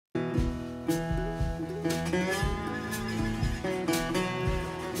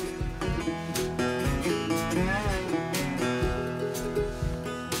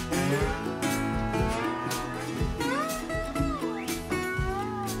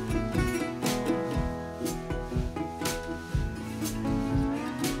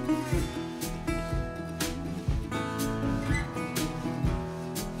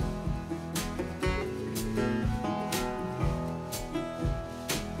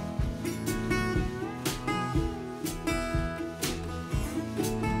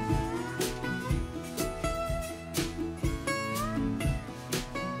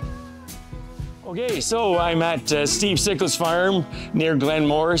Okay, so I'm at Steve Sickle's farm near Glen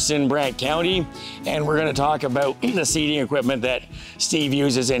Morris in Brant County, and we're going to talk about the seeding equipment that Steve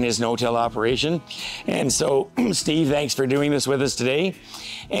uses in his no-till operation. And so, Steve, thanks for doing this with us today.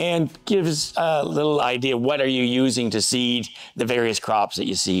 And give us a little idea, what are you using to seed the various crops that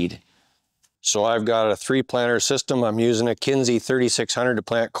you seed? So I've got a 3-planter system. I'm using a Kinsey 3600 to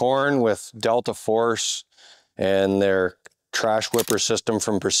plant corn with Delta Force and their trash whipper system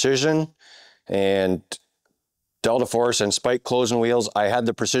from Precision. And Delta Force and spike closing wheels. I had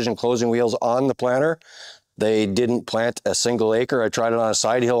the precision closing wheels on the planter. They didn't plant a single acre. I tried it on a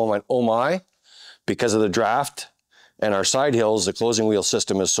side hill and went, oh my, because of the draft. And our side hills, the closing wheel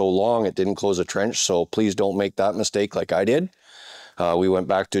system is so long, it didn't close a trench. So please don't make that mistake like I did. We went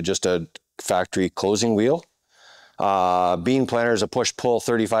back to just a factory closing wheel. Bean planter is a push-pull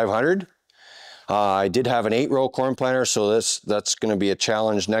 3500. I did have an 8-row corn planter, so that's going to be a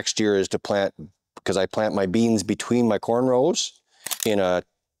challenge next year, is to plant, because I plant my beans between my corn rows in a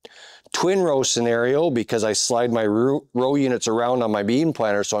twin row scenario, because I slide my row units around on my bean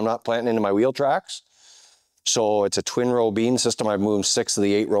planter, so I'm not planting into my wheel tracks. So it's a twin row bean system. I've moved 6 of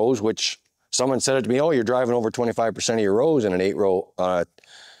the 8 rows, which someone said it to me, oh, you're driving over 25% of your rows in an 8-row,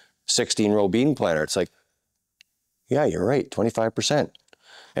 16-row bean planter. It's like, yeah, you're right, 25%.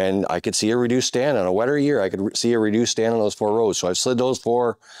 And I could see a reduced stand on a wetter year. I could see a reduced stand on those 4 rows. So I've slid those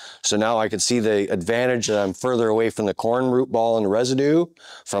 4. So now I could see the advantage that I'm further away from the corn root ball and the residue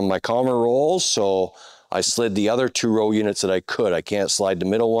from my calmer rolls. So I slid the other 2 row units that I could. I can't slide the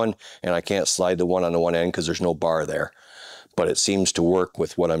middle one, and I can't slide the one on the one end because there's no bar there. But it seems to work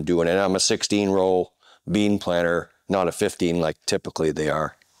with what I'm doing. And I'm a 16-row bean planter, not a 15 like typically they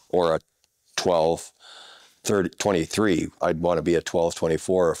are, or a 12. 23, I'd want to be a 12,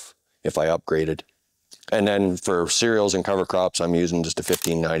 24 if I upgraded. And then for cereals and cover crops, I'm using just a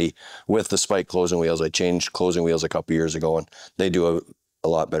 1590 with the spike closing wheels. I changed closing wheels a couple years ago, and they do a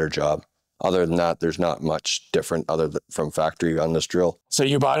lot better job. Other than that, there's not much different other than from factory on this drill. So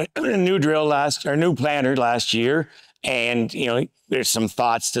you bought a new drill new planter last year, and you know there's some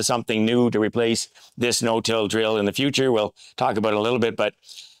thoughts to something new to replace this no-till drill in the future. We'll talk about it a little bit, but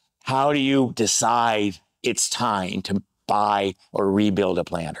how do you decide it's time to buy or rebuild a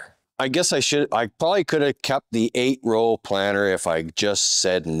planter? I guess I probably could have kept the 8-row planter if I just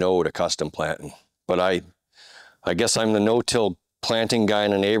said no to custom planting. But I guess I'm the no-till planting guy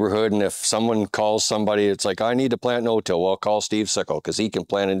in the neighborhood, and if someone calls somebody, it's like, I need to plant no-till, well, call Steve Sickle, because he can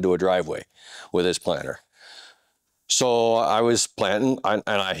plant into a driveway with his planter. So I was planting, and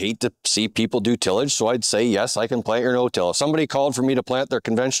I hate to see people do tillage, so I'd say, yes, I can plant your no-till. If somebody called for me to plant their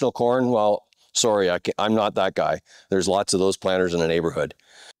conventional corn, well, sorry, I'm not that guy. There's lots of those planters in the neighborhood.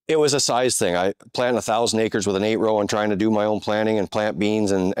 It was a size thing. I planted 1,000 acres with an 8-row and trying to do my own planting and plant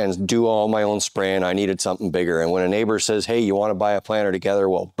beans and do all my own spraying. I needed something bigger. And when a neighbor says, hey, you want to buy a planter together?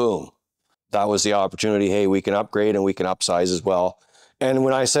 Well, boom. That was the opportunity. Hey, we can upgrade and we can upsize as well. And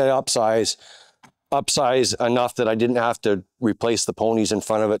when I say upsize enough that I didn't have to replace the ponies in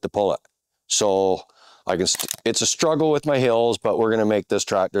front of it to pull it. So it's a struggle with my hills, but we're going to make this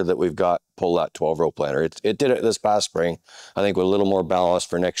tractor that we've got pull that 12-row planter. It did it this past spring. I think with a little more ballast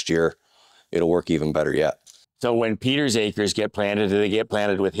for next year, it'll work even better yet. So when Peter's acres get planted, do they get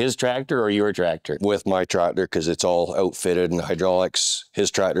planted with his tractor or your tractor? With my tractor, because it's all outfitted and hydraulics. His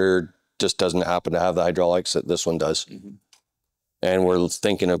tractor just doesn't happen to have the hydraulics that this one does. Mm-hmm. And we're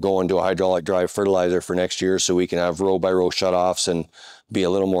thinking of going to a hydraulic drive fertilizer for next year so we can have row by row shutoffs and be a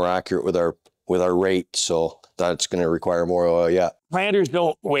little more accurate with our rate, so that's going to require more oil, yeah. Planters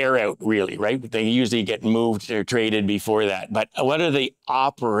don't wear out really, right? They usually get moved or traded before that. But what are the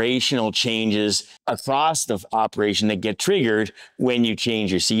operational changes across the operation that get triggered when you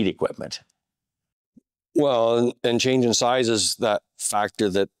change your seed equipment? Well, and changing size is that factor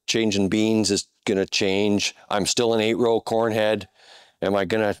that changing beans is going to change. I'm still an 8-row corn head.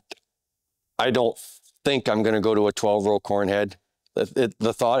 I don't think I'm going to go to a 12-row corn head.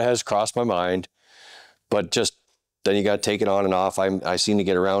 The thought has crossed my mind, but just then you got to take it on and off. I seem to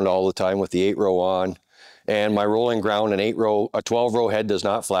get around all the time with the 8-row on, and my rolling ground, a 12-row head does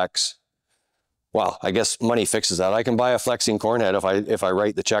not flex. Well, I guess money fixes that. I can buy a flexing corn head if I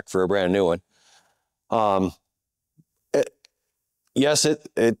write the check for a brand new one. Yes,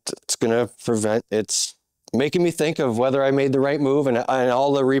 it's going to prevent. It's making me think of whether I made the right move and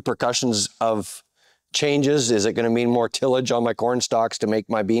all the repercussions of changes. Is it going to mean more tillage on my corn stalks to make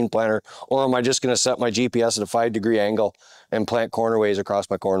my bean planter, or am I just going to set my GPS at a 5-degree angle and plant cornerways across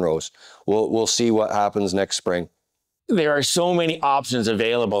my corn rows? We'll see what happens next spring. There are so many options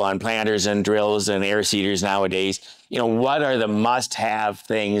available on planters and drills and air seeders nowadays. You know, what are the must-have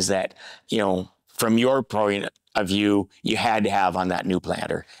things that, you know, from your point of view, you had to have on that new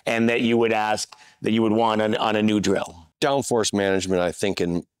planter, and that you would ask, that you would want on a new drill? Downforce management, I think,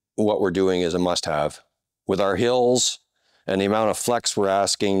 in what we're doing is a must-have. With our hills and the amount of flex we're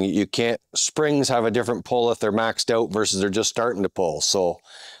asking, you can't, springs have a different pull if they're maxed out versus they're just starting to pull. So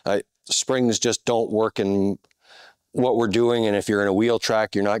springs just don't work in what we're doing. And if you're in a wheel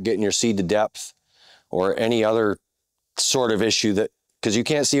track, you're not getting your seed to depth or any other sort of issue that, because you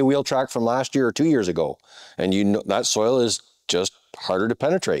can't see a wheel track from last year or 2 years ago. And you know that soil is just harder to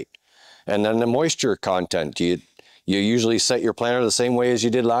penetrate. And then the moisture content, you usually set your planter the same way as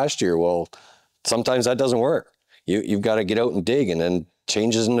you did last year. Well, sometimes that doesn't work. You've got to get out and dig, and then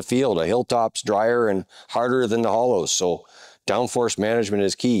changes in the field. A hilltop's drier and harder than the hollows. So downforce management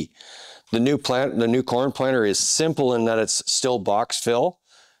is key. The new corn planter is simple in that it's still box fill.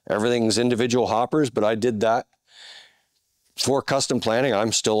 Everything's individual hoppers, but I did that for custom planting.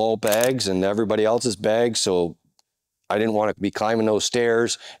 I'm still all bags and everybody else is bags. So I didn't want to be climbing those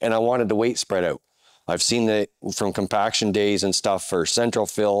stairs, and I wanted the weight spread out. I've seen that from compaction days and stuff for central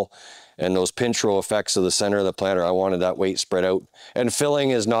fill and those pinch row effects of the center of the planter. I wanted that weight spread out. And filling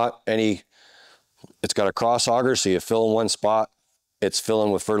is not any, it's got a cross auger, so you fill in one spot. It's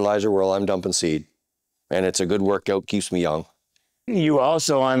filling with fertilizer while I'm dumping seed. And it's a good workout, keeps me young. You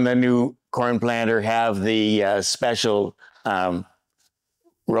also, on the new corn planter, have the special row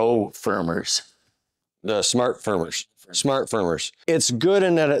firmers. The smart firmers. Smart firmers. It's good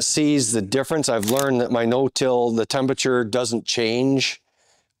in that it sees the difference. I've learned that my no-till, the temperature doesn't change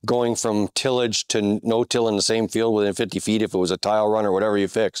going from tillage to no-till in the same field within 50 feet if it was a tile run or whatever you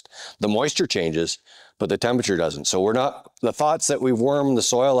fixed. The moisture changes, but the temperature doesn't. So we're not, the thoughts that we've warmed the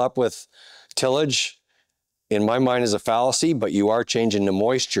soil up with tillage, in my mind, is a fallacy, but you are changing the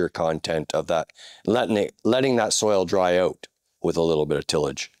moisture content of that, letting that soil dry out with a little bit of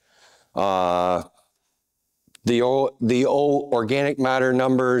tillage. The organic matter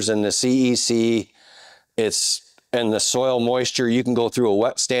numbers and the CEC, and the soil moisture, you can go through a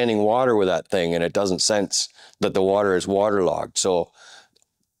wet standing water with that thing and it doesn't sense that the water is waterlogged. So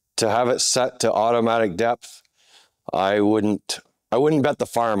to have it set to automatic depth, I wouldn't bet the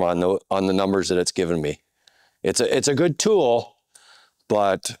farm on the numbers that it's given me. It's a good tool,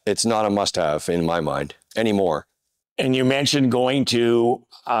 but it's not a must-have in my mind anymore. And you mentioned going to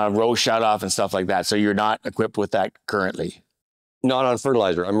row shutoff and stuff like that. So you're not equipped with that currently? Not on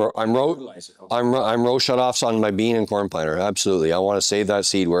fertilizer. I'm row shutoffs on my bean and corn planter. Absolutely. I want to save that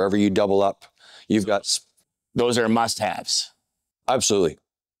seed wherever you double up. You've got, those are must-haves. Absolutely.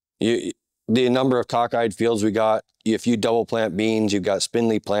 The number of cockeyed fields we got, if you double plant beans, you've got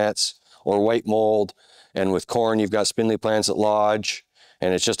spindly plants or white mold. And with corn, you've got spindly plants at lodge,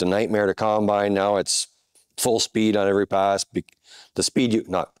 and it's just a nightmare to combine. Now it's full speed on every pass. The speed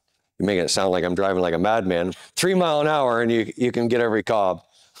you're making it sound like I'm driving like a madman. 3 miles an hour and you can get every cob.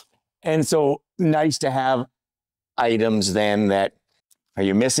 And so nice to have items then that, are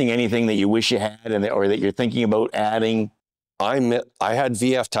you missing anything that you wish you had or that you're thinking about adding? I had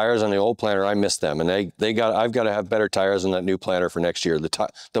VF tires on the old planter. I missed them, and I've got to have better tires on that new planter for next year.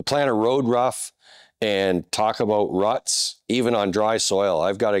 The planter rode rough, and talk about ruts, even on dry soil.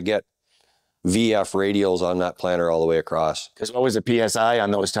 I've got to get VF radials on that planter all the way across. Because what was the PSI on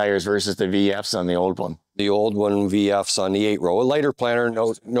those tires versus the VFs on the old one? The old one, VFs on the 8 row. A lighter planter,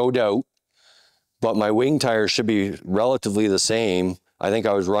 no doubt, but my wing tires should be relatively the same. I think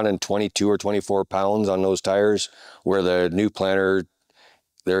I was running 22 or 24 pounds on those tires, where the new planter,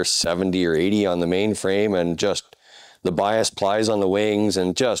 they're 70 or 80 on the main frame, and just the bias plies on the wings,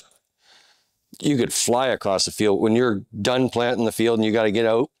 and just, you could fly across the field. When you're done planting the field and you got to get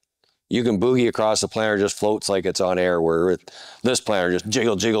out, you can boogie across the planter, just floats like it's on air, where this planter just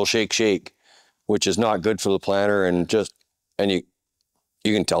jiggle, jiggle, shake, shake, which is not good for the planter. And you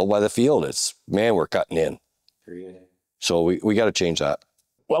can tell by the field, man, we're cutting in. So we got to change that.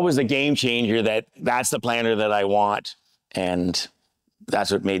 What was the game changer that's the planter that I want, and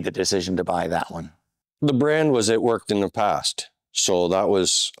that's what made the decision to buy that one? The brand was, it worked in the past. So that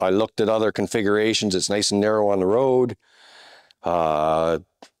was, I looked at other configurations. It's nice and narrow on the road.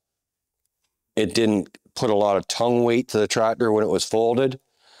 It didn't put a lot of tongue weight to the tractor when it was folded,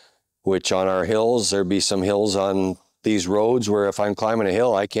 which on our hills, there'd be some hills on these roads where if I'm climbing a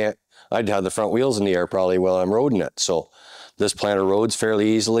hill, I'd have the front wheels in the air probably while I'm roading it. So this planter roads fairly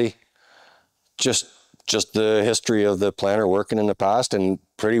easily. Just the history of the planter working in the past, and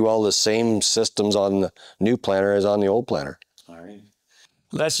pretty well the same systems on the new planter as on the old planter. All right.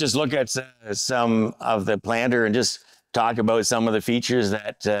 Let's just look at some of the planter and just talk about some of the features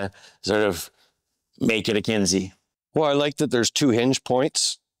that sort of make it a Kinsey. Well, I like that there's 2 hinge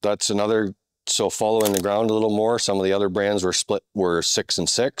points. That's another so following the ground a little more. Some of the other brands were 6 and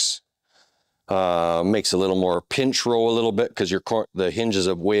 6. Makes a little more pinch row a little bit because the hinge is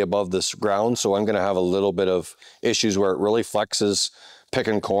way above this ground. So I'm going to have a little bit of issues where it really flexes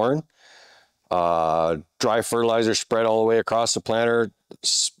picking corn. Dry fertilizer spread all the way across the planter,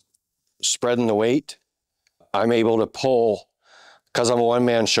 spreading the weight. I'm able to pull, because I'm a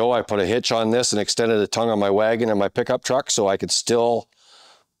one-man show, I put a hitch on this and extended the tongue on my wagon and my pickup truck so I could still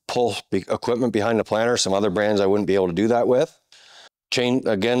pull equipment behind the planter. Some other brands I wouldn't be able to do that with.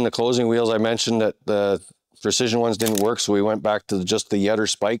 Again, the closing wheels, I mentioned that the precision ones didn't work, so we went back to just the Yetter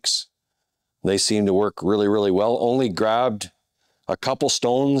spikes. They seem to work really, really well. Only grabbed a couple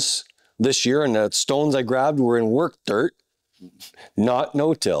stones this year, and the stones I grabbed were in work dirt, not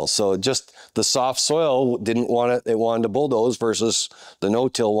no-till. So just the soft soil didn't want it, it wanted to bulldoze, versus the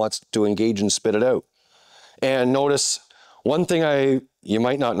no-till wants to engage and spit it out. And notice, one thing you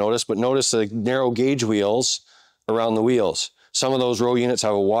might not notice, but notice the narrow gauge wheels around the wheels. Some of those row units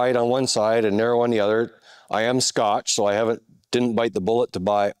have a wide on one side and narrow on the other. I am Scotch, so I didn't bite the bullet to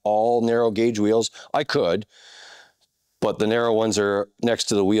buy all narrow gauge wheels. I could, but the narrow ones are next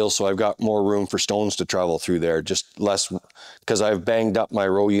to the wheels, so I've got more room for stones to travel through there, just less, because I've banged up my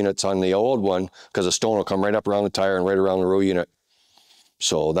row units on the old one, because a stone will come right up around the tire and right around the row unit.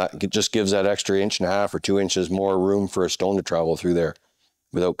 So that just gives that extra 1.5 or 2 inches more room for a stone to travel through there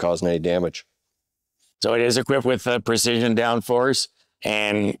without causing any damage. So it is equipped with a precision downforce,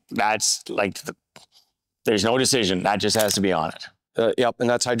 and that's like, there's no decision. That just has to be on it. Yep, and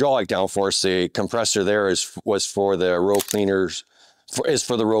that's hydraulic downforce. The compressor there was for the row cleaners,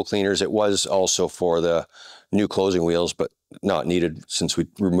 for the row cleaners. It was also for the new closing wheels, but not needed since we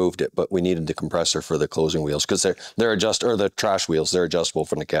removed it. But we needed the compressor for the closing wheels because they're or the trash wheels. They're adjustable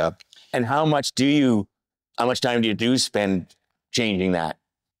from the cab. And how much time do you spend changing that?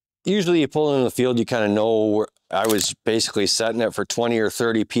 Usually you pull in the field, you kind of know where I was basically setting it for 20 or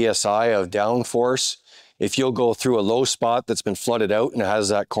 30 PSI of downforce. If you'll go through a low spot that's been flooded out and it has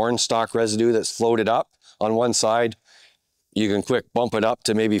that corn stalk residue that's floated up on one side, you can quick bump it up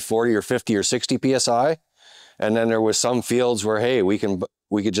to maybe 40 or 50 or 60 PSI. And then there was some fields where, hey, we could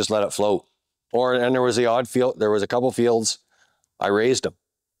just let it float. And there was the odd field, there was a couple fields I raised them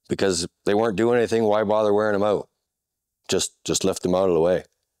because they weren't doing anything. Why bother wearing them out? Just lift them out of the way.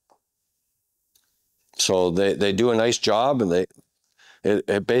 So they do a nice job, and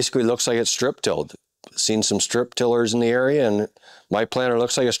it basically looks like it's strip tilled. Seen some strip tillers in the area, and my planter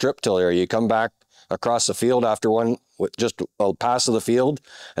looks like a strip tiller. You come back across the field after one, with just a pass of the field,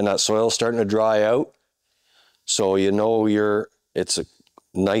 and that soil's starting to dry out. So you know it's a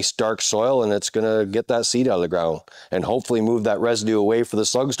nice dark soil, and it's gonna get that seed out of the ground and hopefully move that residue away for the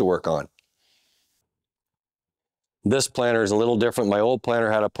slugs to work on. This planter is a little different. My old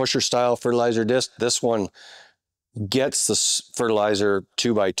planter had a pusher style fertilizer disc. This one gets the fertilizer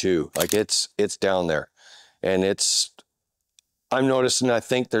 2x2. Like it's down there. And I'm noticing, I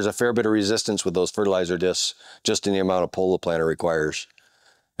think there's a fair bit of resistance with those fertilizer discs just in the amount of pull the planter requires.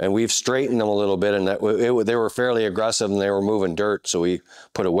 And we've straightened them a little bit, and they were fairly aggressive and they were moving dirt. So we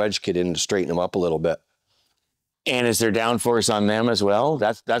put a wedge kit in to straighten them up a little bit. And is there downforce on them as well?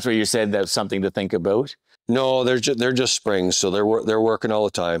 That's what you said, that's something to think about. No, they're just springs, so they're working all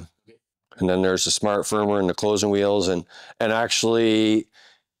the time. And then there's the smart firmer and the closing wheels, and actually,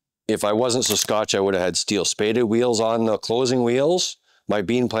 if I wasn't so Scotch, I would have had steel spaded wheels on the closing wheels. My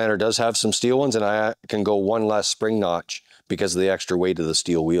bean planter does have some steel ones, and I can go one less spring notch because of the extra weight of the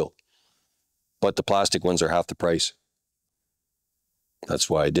steel wheel. But the plastic ones are half the price. That's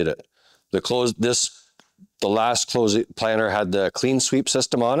why I did it. The last closing planter had the clean sweep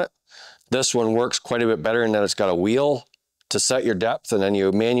system on it. This one works quite a bit better in that it's got a wheel to set your depth, and then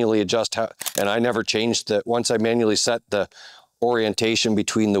you manually adjust and I never changed that. Once I manually set the orientation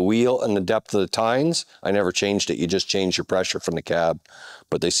between the wheel and the depth of the tines, I never changed it. You just change your pressure from the cab,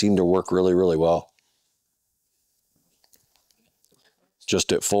 but they seem to work really, really well.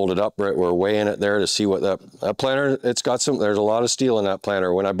 Just it folded up, right? We're weighing it there to see what that planter, there's a lot of steel in that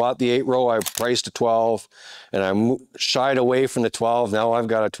planter. When I bought the 8 row, I priced a 12, and I shied away from the 12. Now I've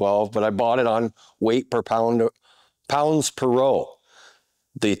got a 12, but I bought it on weight per pound, pounds per row.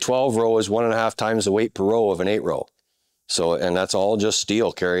 The 12 row is 1.5 times the weight per row of an 8 row. So, and that's all just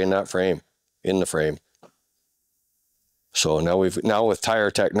steel carrying that frame, in the frame. So now with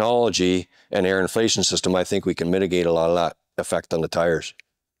tire technology and air inflation system, I think we can mitigate a lot of that effect on the tires.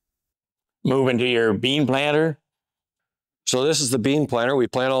 Moving to your bean planter. So this is the bean planter. We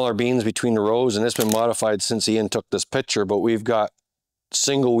plant all our beans between the rows, and it's been modified since Ian took this picture, but we've got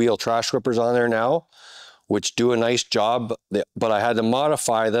single wheel trash whippers on there now which do a nice job, but I had to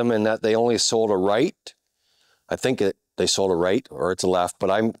modify them in that they only sold a right. I think they sold a right or it's a left,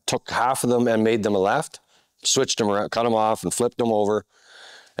 but I took half of them and made them a left, switched them around, cut them off and flipped them over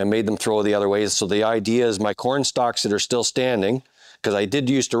and made them throw the other way. So the idea is my corn stalks that are still standing, because I did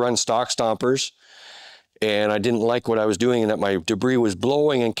used to run stalk stompers and I didn't like what I was doing and that my debris was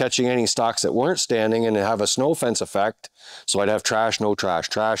blowing and catching any stalks that weren't standing and have a snow fence effect. So I'd have trash, no trash,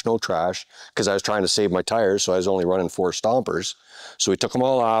 trash, no trash, because I was trying to save my tires. So I was only running 4 stompers. So we took them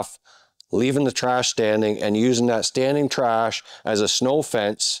all off, leaving the trash standing and using that standing trash as a snow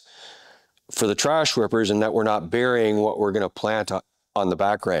fence for the trash whippers, and that we're not burying what we're going to plant on the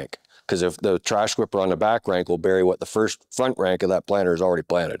back rank. Because if the trash whipper on the back rank will bury what the front rank of that planter has already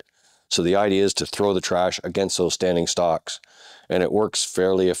planted. So the idea is to throw the trash against those standing stalks, and it works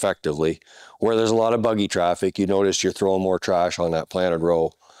fairly effectively. Where there's a lot of buggy traffic, you notice you're throwing more trash on that planted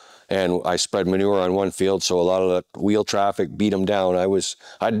row. And I spread manure on one field, so a lot of the wheel traffic beat them down.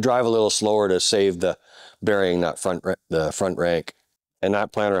 I'd drive a little slower to save the burying that front rank. And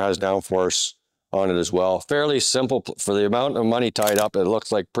that planter has downforce on it as well. Fairly simple for the amount of money tied up. It looks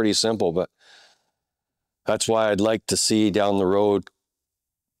like pretty simple, but that's why I'd like to see down the road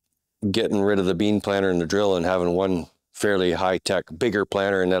getting rid of the bean planter and the drill and having one fairly high-tech, bigger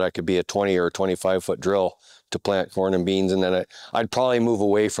planter, and that I could be a 20 or 25 foot drill to plant corn and beans. And then I'd probably move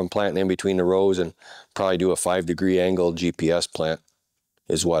away from planting in between the rows and probably do a 5-degree angle GPS plant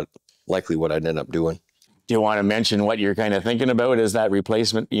is likely what I'd end up doing. Do you want to mention what you're kind of thinking about as that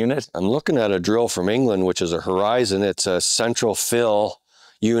replacement unit? I'm looking at a drill from England, which is a Horizon. It's a central fill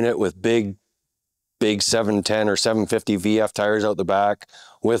unit with big 710 or 750 VF tires out the back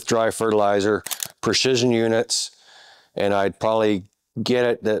with dry fertilizer, precision units, and I'd probably get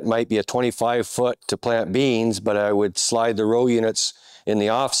it that might be a 25 foot to plant beans, but I would slide the row units in the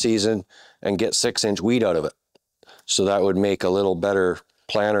off season and get 6-inch wheat out of it. So that would make a little better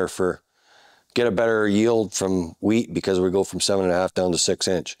planter get a better yield from wheat, because we go from 7.5 down to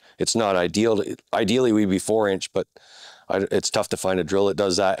 6-inch. It's not ideal. Ideally we'd be 4-inch, but it's tough to find a drill that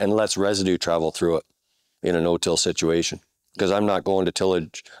does that and lets residue travel through it in a no-till situation, because I'm not going to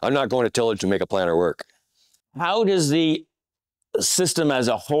tillage. I'm not going to tillage to make a planter work. How does the system as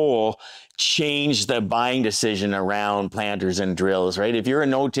a whole change the buying decision around planters and drills, right? If you're a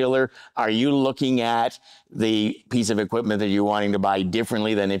no-tiller, are you looking at the piece of equipment that you're wanting to buy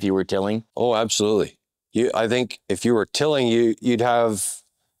differently than if you were tilling? Oh, absolutely. I think if you were tilling, you wouldn't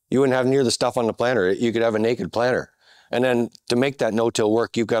have near the stuff on the planter. You could have a naked planter. And then to make that no-till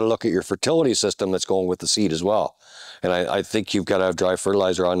work, you've got to look at your fertility system that's going with the seed as well. And I think you've got to have dry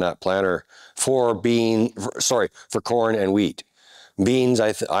fertilizer on that planter for corn and wheat. Beans,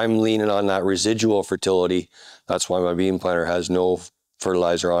 I'm leaning on that residual fertility. That's why my bean planter has no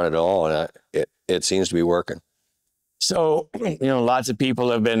fertilizer on it at all, and it seems to be working. So, lots of people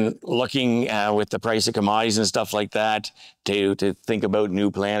have been looking with the price of commodities and stuff like that to think about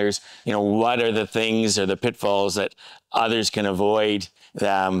new planters. What are the things or the pitfalls that others can avoid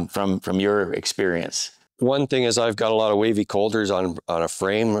from your experience? One thing is I've got a lot of wavy coulters on a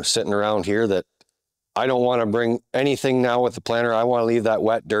frame sitting around here that I don't want to bring anything now with the planter. I want to leave that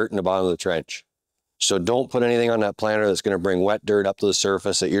wet dirt in the bottom of the trench. So don't put anything on that planter that's going to bring wet dirt up to the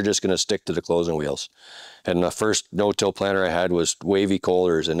surface that you're just going to stick to the closing wheels. And the first no-till planter I had was wavy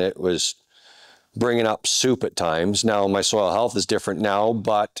coulters, and it was bringing up soup at times. Now my soil health is different now,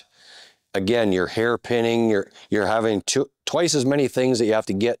 but again, you're hair pinning, you're having twice as many things that you have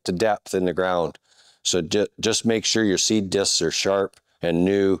to get to depth in the ground. So just make sure your seed discs are sharp and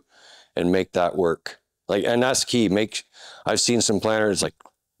new, and make that work. And that's key. I've seen some planters like,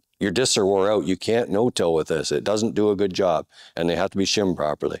 your discs are wore out. You can't no-till with this. It doesn't do a good job, and they have to be shimmed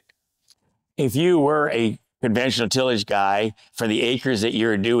properly. If you were a conventional tillage guy for the acres that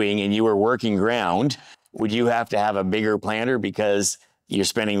you're doing and you were working ground, would you have to have a bigger planter because you're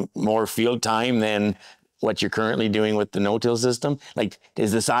spending more field time than what you're currently doing with the no-till system? Like,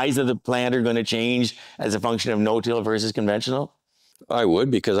 is the size of the planter going to change as a function of no-till versus conventional? I would,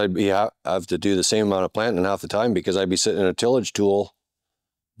 because I'd have to do the same amount of planting half the time, because I'd be sitting in a tillage tool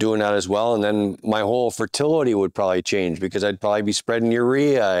doing that as well. And then my whole fertility would probably change, because I'd probably be spreading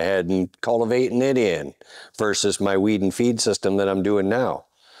urea ahead and cultivating it in versus my weed and feed system that I'm doing now.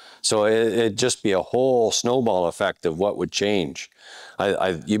 So it'd just be a whole snowball effect of what would change.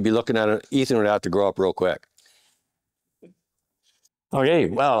 You'd be looking at it, Ethan would have to grow up real quick. Okay,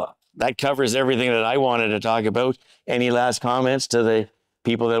 well, that covers everything that I wanted to talk about. Any last comments to the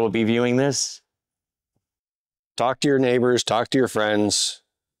people that will be viewing this? Talk to your neighbors, talk to your friends,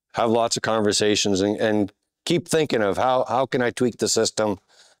 have lots of conversations, and keep thinking of how can I tweak the system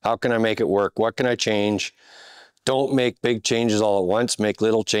How can I make it work? What can I change? Don't make big changes all at once. Make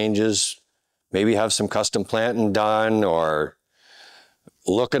little changes. Maybe have some custom planting done, or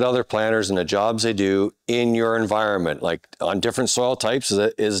look at other planters and the jobs they do in your environment. Like on different soil types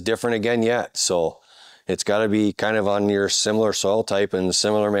is different again yet. So it's got to be kind of on your similar soil type and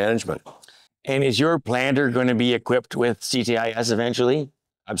similar management. And is your planter going to be equipped with CTIS eventually?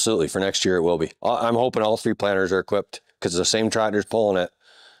 Absolutely. For next year, it will be. I'm hoping all 3 planters are equipped because the same tractor's pulling it.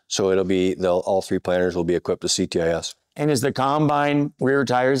 So all 3 planters will be equipped with CTIS. And is the combine rear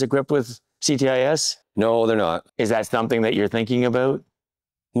tires equipped with CTIS? No, they're not. Is that something that you're thinking about?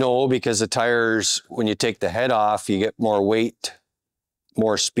 No, because the tires, when you take the head off, you get more weight,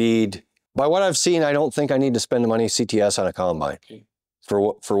 more speed. By what I've seen, I don't think I need to spend the money CTS on a combine for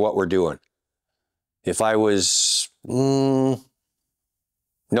what we're doing. If I was, no.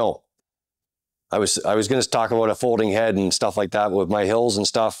 I was going to talk about a folding head and stuff like that with my hills and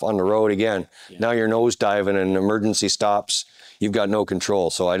stuff on the road again. Yeah. Now you're nose diving and emergency stops. You've got no control.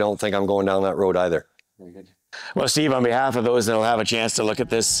 So I don't think I'm going down that road either. Very good. Well, Steve, on behalf of those that will have a chance to look at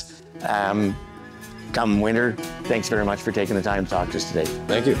this come winter, thanks very much for taking the time to talk to us today.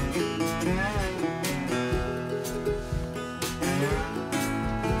 Thank you.